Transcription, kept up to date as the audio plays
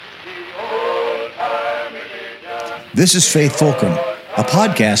This is Faith Fulcrum, a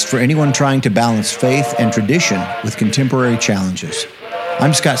podcast for anyone trying to balance faith and tradition with contemporary challenges.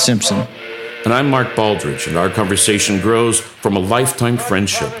 I'm Scott Simpson. And I'm Mark Baldridge, and our conversation grows from a lifetime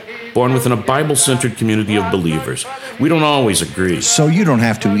friendship, born within a Bible-centered community of believers. We don't always agree. So you don't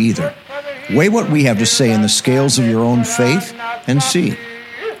have to either. Weigh what we have to say in the scales of your own faith and see.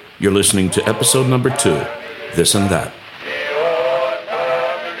 You're listening to episode number 2, This and That.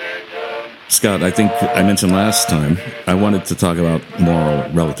 Scott, I think I mentioned last time, I wanted to talk about moral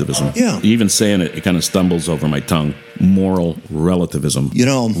relativism. Yeah. Even saying it kind of stumbles over my tongue. Moral relativism. You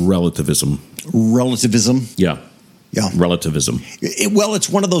know, relativism. Relativism. Yeah. Yeah. Relativism. Well, it's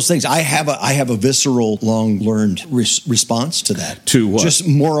one of those things. I have a visceral, long-learned response to that. To what? Just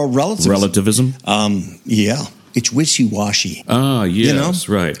moral relativism. Relativism? Yeah. It's wishy-washy. Ah, yes, you know?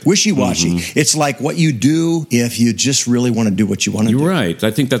 Right. Wishy-washy. Mm-hmm. It's like what you do if you just really want to do what you want to do. You're right.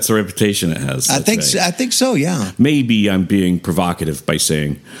 I think that's the reputation it has. I think so, yeah. Maybe I'm being provocative by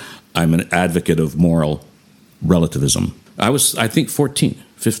saying I'm an advocate of moral relativism. I was, I think, 15.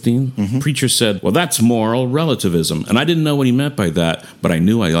 Mm-hmm. Preacher said, well, that's moral relativism. And I didn't know what he meant by that, but I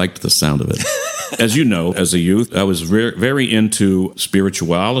knew I liked the sound of it. As you know, as a youth, I was very into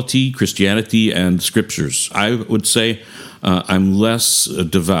spirituality, Christianity, and scriptures. I would say I'm less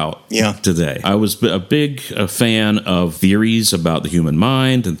devout today. I was a big fan of theories about the human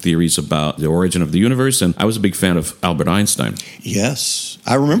mind and theories about the origin of the universe, and I was a big fan of Albert Einstein. Yes,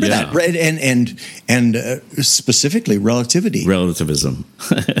 I remember that, and specifically relativity. Relativism.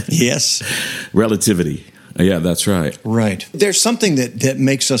 Yes. Relativity. Yeah, that's right. Right. There's something that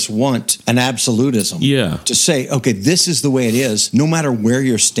makes us want an absolutism. Yeah. To say, okay, this is the way it is. No matter where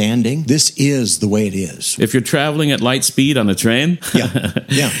you're standing, this is the way it is. If you're traveling at light speed on a train,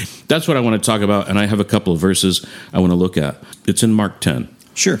 yeah. That's what I want to talk about, and I have a couple of verses I want to look at. It's in Mark 10.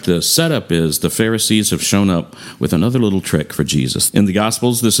 Sure. The setup is the Pharisees have shown up with another little trick for Jesus. In the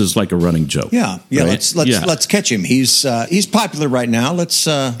Gospels, this is like a running joke. Yeah. Right? Let's catch him. He's popular right now.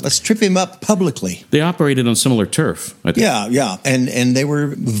 Let's trip him up publicly. They operated on similar turf. I think. Yeah, and they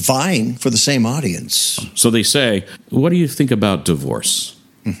were vying for the same audience. So they say, "What do you think about divorce?"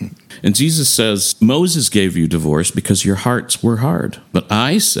 Mm-hmm. And Jesus says, "Moses gave you divorce because your hearts were hard. But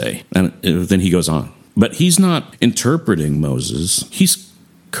I say," and then he goes on. But he's not interpreting Moses. He's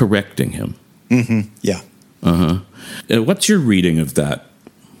correcting him. Mm-hmm. Yeah. What's your reading of that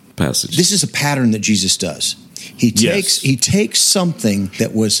passage? This is a pattern that Jesus does. He takes something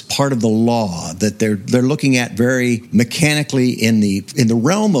that was part of the law that they're looking at very mechanically in the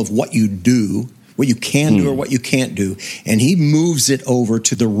realm of what you do, what you can do or what you can't do, and he moves it over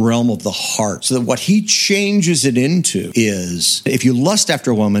to the realm of the heart. So that what he changes it into is, if you lust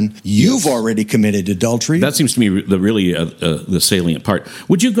after a woman, you've already committed adultery. That seems to me the salient part.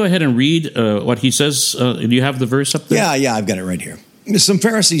 Would you go ahead and read what he says? Do you have the verse up there? Yeah, I've got it right here. Some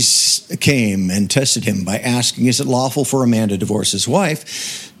Pharisees came and tested him by asking, is it lawful for a man to divorce his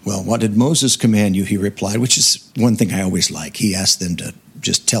wife? Well, what did Moses command you? He replied, which is one thing I always like. He asked them to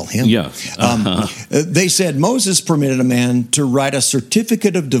just tell him. Yeah. They said, Moses permitted a man to write a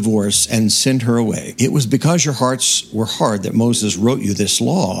certificate of divorce and send her away. It was because your hearts were hard that Moses wrote you this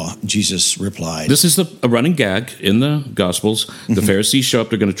law, Jesus replied. This is a running gag in the Gospels. The Pharisees show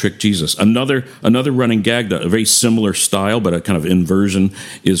up, they're going to trick Jesus. Another running gag, a very similar style, but a kind of inversion,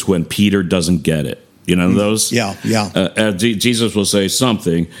 is when Peter doesn't get it. You know those? Yeah. Jesus will say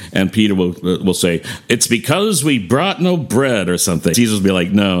something, and Peter will say, "It's because we brought no bread," or something. Jesus will be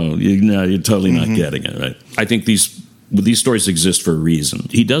like, "No, you're totally not getting it." Right? I think these stories exist for a reason.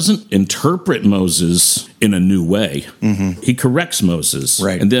 He doesn't interpret Moses in a new way. He corrects Moses,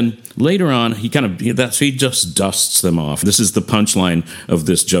 right? And then later on, he just dusts them off. This is the punchline of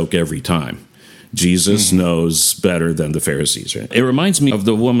this joke every time. Jesus knows better than the Pharisees, right? It reminds me of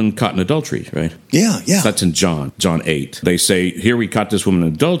the woman caught in adultery, right? Yeah. That's in John 8. They say, here we caught this woman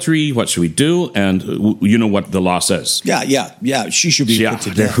in adultery, what should we do? And you know what the law says. Yeah. She should be put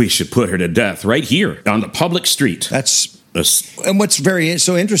to death. We should put her to death right here on the public street. And what's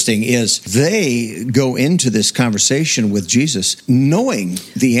so interesting is they go into this conversation with Jesus knowing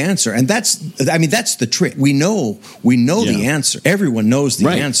the answer, and that's the trick. We know the answer. Everyone knows the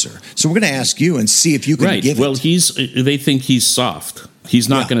answer. So we're going to ask you and see if you can give it. Well, they think he's soft. He's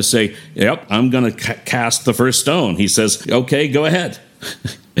not going to say, "Yep, I'm going to cast the first stone." He says, "Okay, go ahead,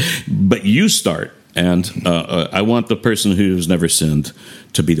 but you start." And I want the person who's never sinned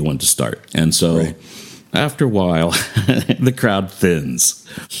to be the one to start. And so. Right. After a while, the crowd thins.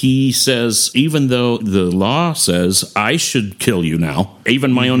 He says, even though the law says I should kill you now,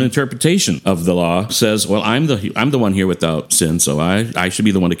 even my own interpretation of the law says, well, I'm the one here without sin, so I should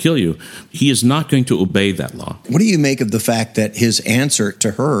be the one to kill you. He is not going to obey that law. What do you make of the fact that his answer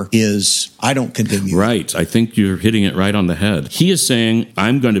to her is, I don't condemn you? Right. I think you're hitting it right on the head. He is saying,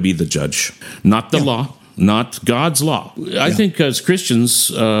 I'm going to be the judge, not the law. Not God's law. I think as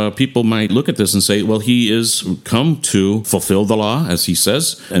Christians, people might look at this and say, well, he is come to fulfill the law, as he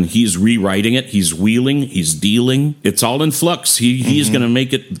says, and he's rewriting it. He's wheeling. He's dealing. It's all in flux. He's going to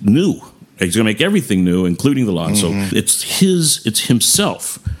make it new. He's going to make everything new, including the law. And so it's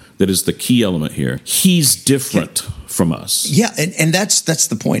himself that is the key element here. He's different from us. Yeah, and that's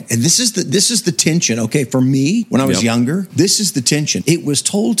the point. And this is the tension. Okay, for me, when I was younger, this is the tension. It was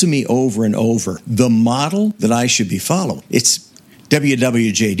told to me over and over, the model that I should be following. It's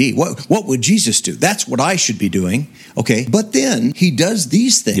WWJD. What would Jesus do? That's what I should be doing. Okay, but then he does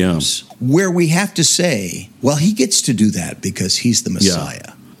these things where we have to say, well, he gets to do that because he's the Messiah.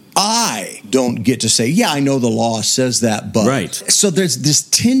 Yeah. I don't get to say, yeah, I know the law says that, but... Right. So there's this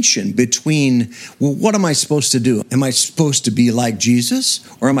tension between, well, what am I supposed to do? Am I supposed to be like Jesus?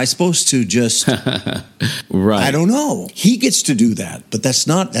 Or am I supposed to just... Right. I don't know. He gets to do that, but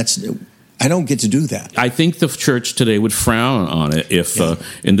I don't get to do that. I think the church today would frown on it if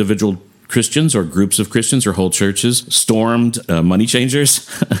individual Christians or groups of Christians or whole churches stormed money changers,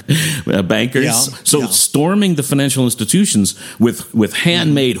 bankers. Storming the financial institutions with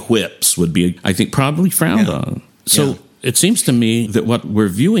handmade whips would be, I think, probably frowned on. So it seems to me that what we're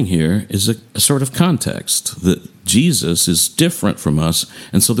viewing here is a sort of context, that Jesus is different from us,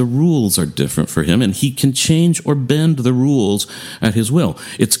 and so the rules are different for him, and he can change or bend the rules at his will.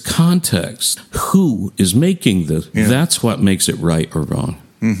 It's context. Who is making this? That's what makes it right or wrong.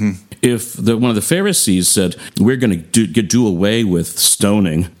 Mm-hmm. If one of the Pharisees said, we're going to do away with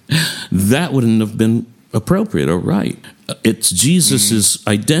stoning, that wouldn't have been appropriate or right. It's Jesus'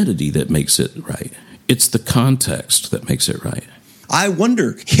 identity that makes it right. It's the context that makes it right. I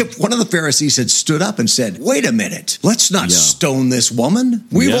wonder if one of the Pharisees had stood up and said, wait a minute, let's not stone this woman.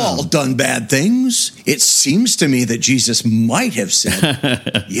 We've all done bad things. It seems to me that Jesus might have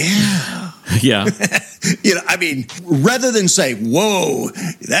said, Yeah. I mean, rather than say, whoa,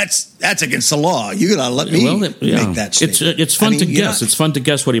 that's against the law, you got to let me make that statement. It's fun to guess. It's fun to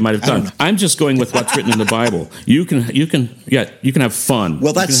guess what he might have done. I'm just going with what's written in the Bible. You can have fun.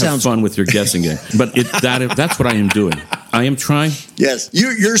 Well, that sounds have fun with your guessing game. But that's what I am doing. I am trying. Yes,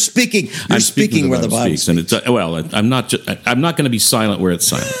 you're speaking. You're speaking where the Bible speaks. And it's I'm not going to be silent where it's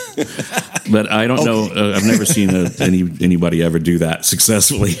silent. But I don't know. I've never seen anybody ever do that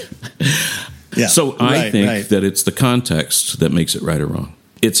successfully. Yeah, so I think that it's the context that makes it right or wrong.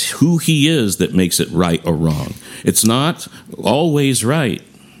 It's who he is that makes it right or wrong. It's not always right.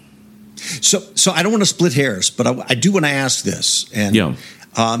 So I don't want to split hairs, but I do want to ask this. And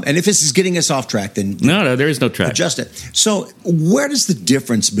if this is getting us off track, then no, there is no track. Adjust it. So where does the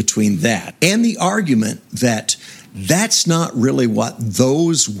difference between that and the argument that that's not really what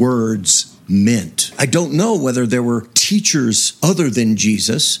those words meant? I don't know whether there were teachers other than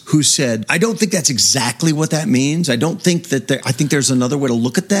Jesus who said, I don't think that's exactly what that means. I don't think that I think there's another way to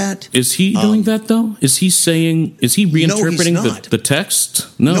look at that. Is he doing that though? Is he reinterpreting the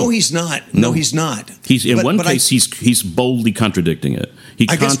text? No, he's not. No, he's not. He's he's boldly contradicting it.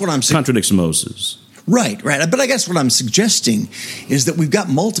 I guess what I'm contradicts Moses. Right. But I guess what I'm suggesting is that we've got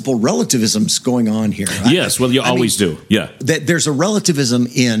multiple relativisms going on here. Yes, well, you always do. Yeah. That there's a relativism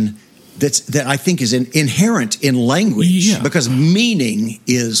that I think is inherent in language because meaning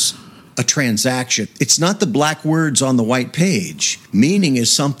is a transaction. It's not the black words on the white page. Meaning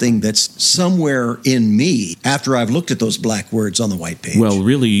is something that's somewhere in me after I've looked at those black words on the white page. Well,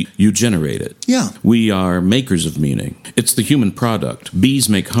 really, you generate it. Yeah. We are makers of meaning. It's the human product. Bees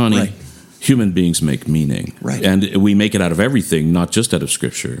make honey. Right. Human beings make meaning, right? And we make it out of everything, not just out of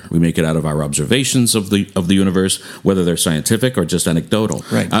Scripture. We make it out of our observations of the universe, whether they're scientific or just anecdotal.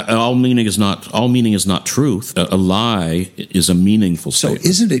 Right. All meaning is not truth. A lie is a meaningful statement. So,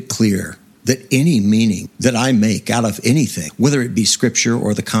 isn't it clear that any meaning that I make out of anything, whether it be Scripture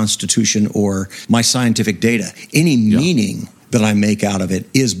or the Constitution or my scientific data, any meaning that I make out of it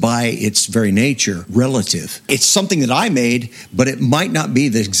is by its very nature relative. It's something that I made, but it might not be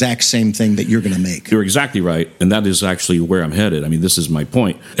the exact same thing that you're going to make. You're exactly right, and that is actually where I'm headed. I mean, this is my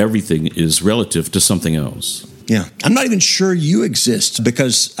point. Everything is relative to something else. Yeah. I'm not even sure you exist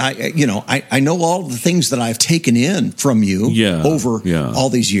because I know all the things that I've taken in from you over all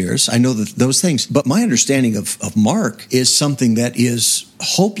these years. I know those things. But my understanding of Mark is something that is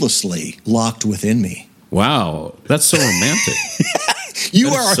hopelessly locked within me. Wow, that's so romantic. You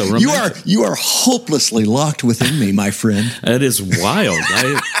are hopelessly locked within me, my friend. That is wild.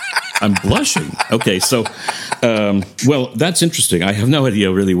 I'm blushing. Okay, so, well, that's interesting. I have no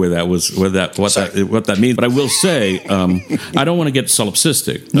idea really what that means. But I will say, I don't want to get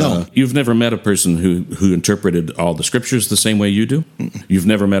solipsistic. No, you've never met a person who interpreted all the scriptures the same way you do. You've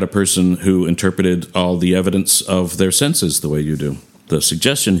never met a person who interpreted all the evidence of their senses the way you do. The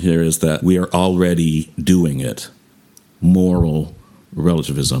suggestion here is that we are already doing it. Moral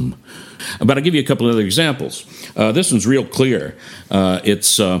relativism. But I'll give you a couple of other examples. This one's real clear.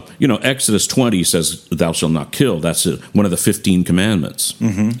 It's, Exodus 20 says, thou shalt not kill. That's one of the 15 commandments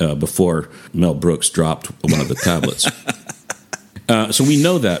before Mel Brooks dropped one of the tablets. So we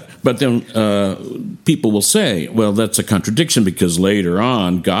know that. But then people will say, well, that's a contradiction because later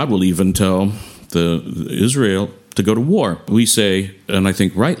on, God will even tell Israel to go to war. We say, and I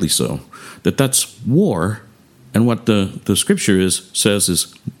think rightly so, that's war. And what the scripture says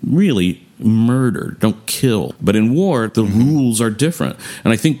is really murder, don't kill. But in war, the rules are different.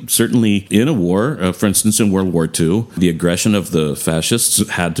 And I think certainly in a war, for instance, in World War II, the aggression of the fascists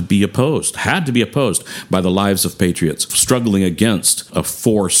had to be opposed by the lives of patriots, struggling against a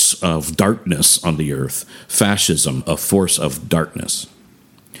force of darkness on the earth. Fascism, a force of darkness.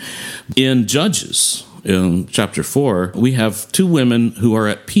 In Judges, in chapter 4, we have two women who are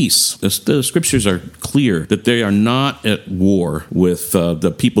at peace. The scriptures are clear that they are not at war with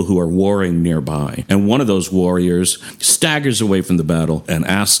the people who are warring nearby. And one of those warriors staggers away from the battle and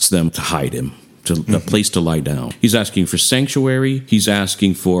asks them to hide him, to a place to lie down. He's asking for sanctuary, he's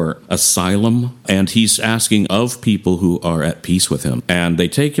asking for asylum, and he's asking of people who are at peace with him. And they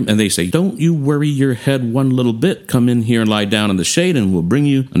take him and they say, don't you worry your head one little bit. Come in here and lie down in the shade and we'll bring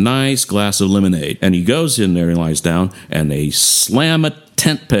you a nice glass of lemonade. And he goes in there and lies down and they slam a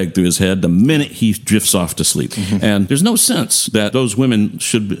tent peg through his head the minute he drifts off to sleep. And there's no sense that those women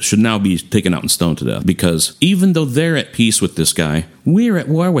should now be taken out and stoned to death, because even though they're at peace with this guy, we're at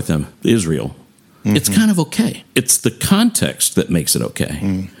war with him, Israel. It's kind of okay. It's the context that makes it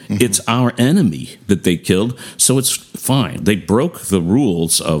okay. It's our enemy that they killed, so it's fine. They broke the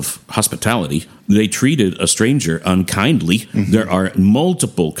rules of hospitality. They treated a stranger unkindly. There are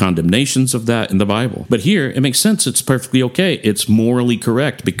multiple condemnations of that in the Bible. But here, it makes sense. It's perfectly okay. It's morally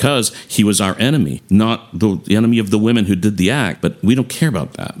correct because he was our enemy, not the enemy of the women who did the act. But we don't care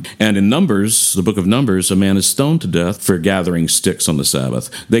about that. And in Numbers, the book of Numbers, a man is stoned to death for gathering sticks on the Sabbath.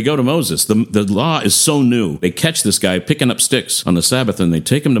 They go to Moses. The law is so new. They catch this guy picking up sticks on the Sabbath, and they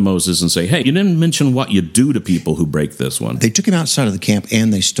take him to Moses and say, hey, you didn't mention what you do to people who break this one. They took him outside of the camp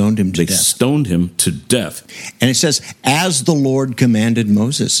and they stoned him to death. They stoned him to death. And it says, as the Lord commanded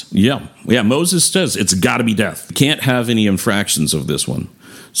Moses. Yeah, Moses says it's got to be death. You can't have any infractions of this one.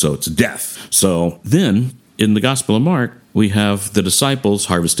 So it's death. So then, in the Gospel of Mark, we have the disciples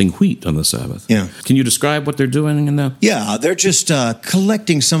harvesting wheat on the Sabbath. Yeah. Can you describe what they're doing in that? Yeah, they're just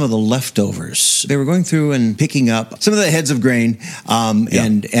collecting some of the leftovers. They were going through and picking up some of the heads of grain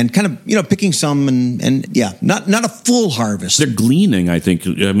and kind of, picking some and not a full harvest. They're gleaning, I think.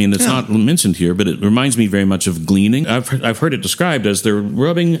 I mean, it's not mentioned here, but it reminds me very much of gleaning. I've heard it described as they're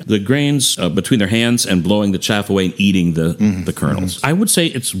rubbing the grains between their hands and blowing the chaff away and eating the kernels. I would say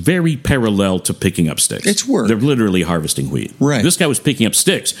it's very parallel to picking up sticks. It's work. They're literally harvesting wheat. Right. This guy was picking up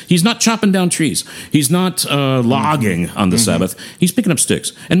sticks. He's not chopping down trees. He's not logging on the Sabbath. He's picking up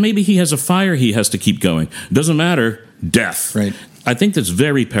sticks. And maybe he has a fire he has to keep going. Doesn't matter. Death. Right. I think that's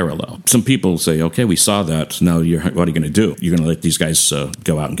very parallel. Some people say, okay, we saw that. Now, what are you going to do? You're going to let these guys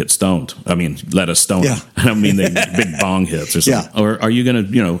go out and get stoned. I mean, let us stone them. I don't mean they big bong hits or something. Yeah. Or are you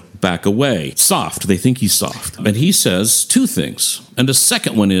going to, back away? Soft. They think he's soft. And he says two things. And the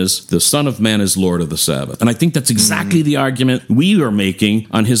second one is, the Son of Man is Lord of the Sabbath. And I think that's exactly the argument we are making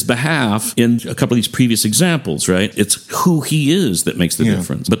on his behalf in a couple of these previous examples, right? It's who he is that makes the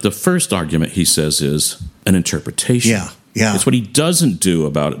difference. But the first argument, he says, is an interpretation. Yeah. It's what he doesn't do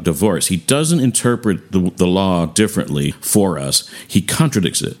about divorce. He doesn't interpret the law differently for us. He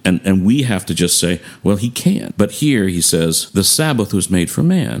contradicts it. And we have to just say, well, he can. But here he says, the Sabbath was made for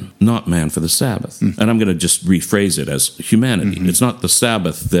man, not man for the Sabbath. And I'm going to just rephrase it as humanity. It's not the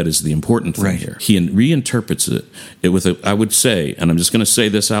Sabbath that is the important thing here. He reinterprets it with I would say, and I'm just going to say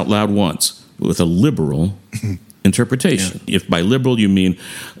this out loud once, with a liberal interpretation. If by liberal you mean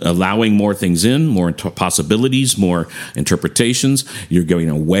allowing more things in, more possibilities, more interpretations, you're going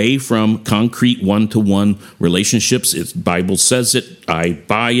away from concrete one-to-one relationships. The Bible says it, I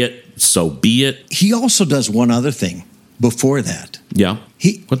buy it, so be it. He also does one other thing before that. Yeah.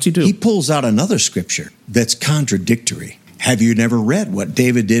 What's he do? He pulls out another scripture that's contradictory. Have you never read what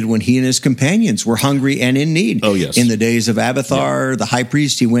David did when he and his companions were hungry and in need? Oh, yes. In the days of Abiathar, the high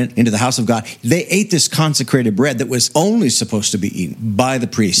priest, he went into the house of God. They ate this consecrated bread that was only supposed to be eaten by the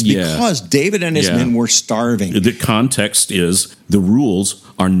priest because David and his men were starving. The context is the rules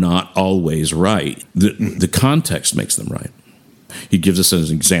are not always right. The context makes them right. He gives us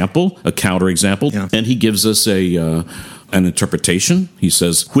an example, a counterexample, and he gives us an interpretation. He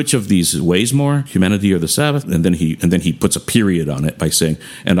says, which of these weighs more, humanity or the Sabbath? And then he puts a period on it by saying,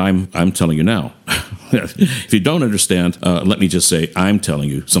 and I'm telling you now. If you don't understand, let me just say, I'm telling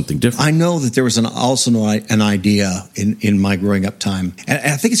you something different. I know that there was also an idea in my growing up time, and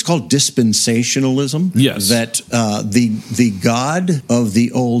I think it's called dispensationalism. Yes. That the God of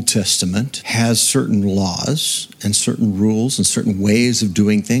the Old Testament has certain laws and certain rules and certain ways of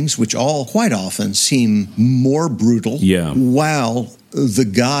doing things, which all quite often seem more brutal. Yeah. While the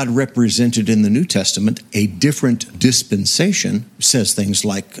God represented in the New Testament, a different dispensation, says things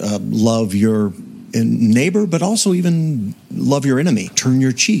like love your neighbor, but also even love your enemy, turn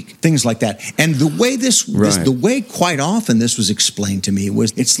your cheek, things like that. And the way the way quite often this was explained to me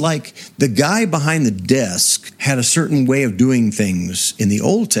was, it's like the guy behind the desk had a certain way of doing things in the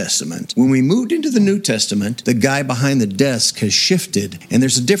Old Testament. When we moved into the New Testament, the guy behind the desk has shifted, and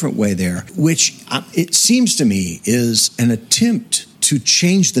there's a different way there, which it seems to me is an attempt to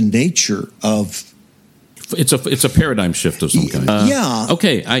change the nature of. It's a paradigm shift of some kind.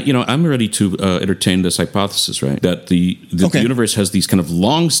 Okay. I'm ready to entertain this hypothesis, right? That the universe has these kind of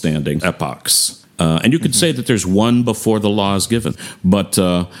long-standing epochs, and you could say that there's one before the law is given. But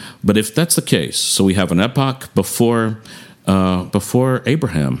if that's the case, so we have an epoch before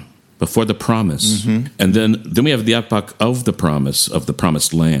Abraham, before the promise, and then we have the epoch of the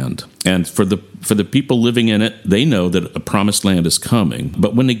promised land. And for the people living in it, they know that a promised land is coming.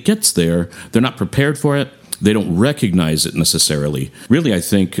 But when it gets there, they're not prepared for it. They don't recognize it necessarily. Really, I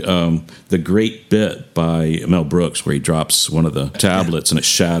think the great bit by Mel Brooks where he drops one of the tablets and it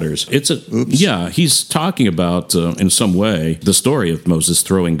shatters. He's talking about, in some way, the story of Moses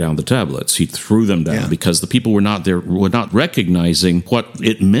throwing down the tablets. He threw them down because the people were not recognizing what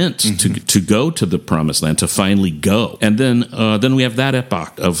it meant to go to the promised land, to finally go. And then we have that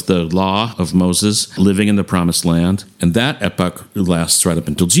epoch of the law of Moses living in the promised land, and that epoch lasts right up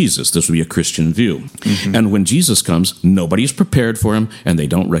until Jesus. This would be a Christian view. And when Jesus comes, nobody's prepared for him, and they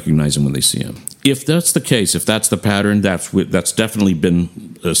don't recognize him when they see him. If that's the case, if that's the pattern, that's definitely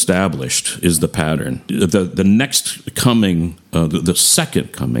been established, is the pattern. The next coming, the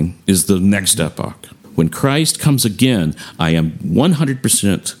second coming, is the next epoch. When Christ comes again, I am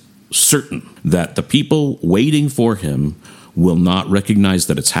 100% certain that the people waiting for him will not recognize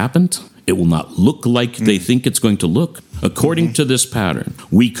that it's happened. It will not look like they think it's going to look. According to this pattern,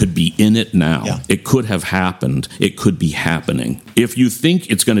 we could be in it now. Yeah. It could have happened. It could be happening. If you think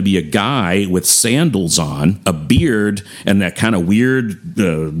it's going to be a guy with sandals on, a beard, and that kind of weird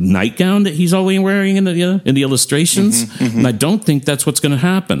nightgown that he's always wearing in the illustrations, I don't think that's what's going to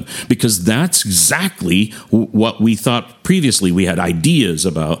happen, because that's exactly what we thought previously. We had ideas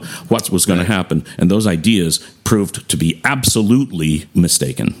about what was going to happen, and those ideas proved to be absolutely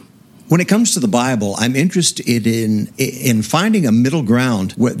mistaken. When it comes to the Bible, I'm interested in finding a middle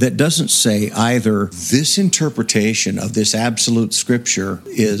ground that doesn't say either this interpretation of this absolute scripture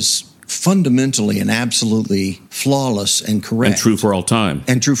is fundamentally and absolutely flawless and correct. And true for all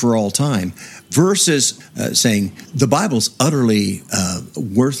time. Versus saying the Bible's utterly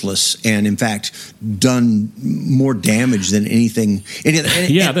worthless and, in fact, done more damage than anything.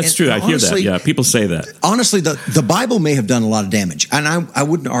 That's true. I hear that. Yeah, people say that. Honestly, the Bible may have done a lot of damage, and I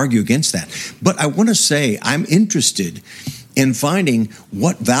wouldn't argue against that. But I want to say I'm interested in finding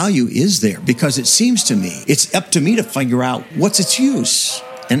what value is there, because it seems to me it's up to me to figure out what's its use.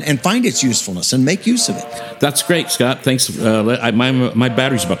 And find its usefulness and make use of it. That's great, Scott. Thanks. My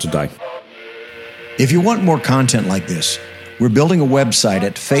battery's about to die. If you want more content like this, we're building a website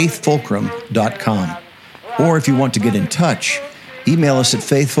at faithfulcrum.com. Or if you want to get in touch, email us at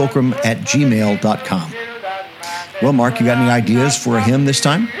faithfulcrum@gmail.com. Well, Mark, you got any ideas for a hymn this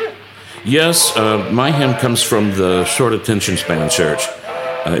time? Yes, my hymn comes from the Short Attention Span Church.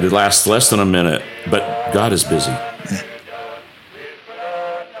 It lasts less than a minute, but God is busy.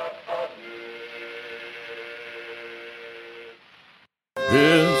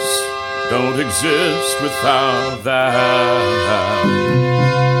 This don't exist without that.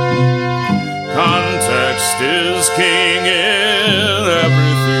 Context is king in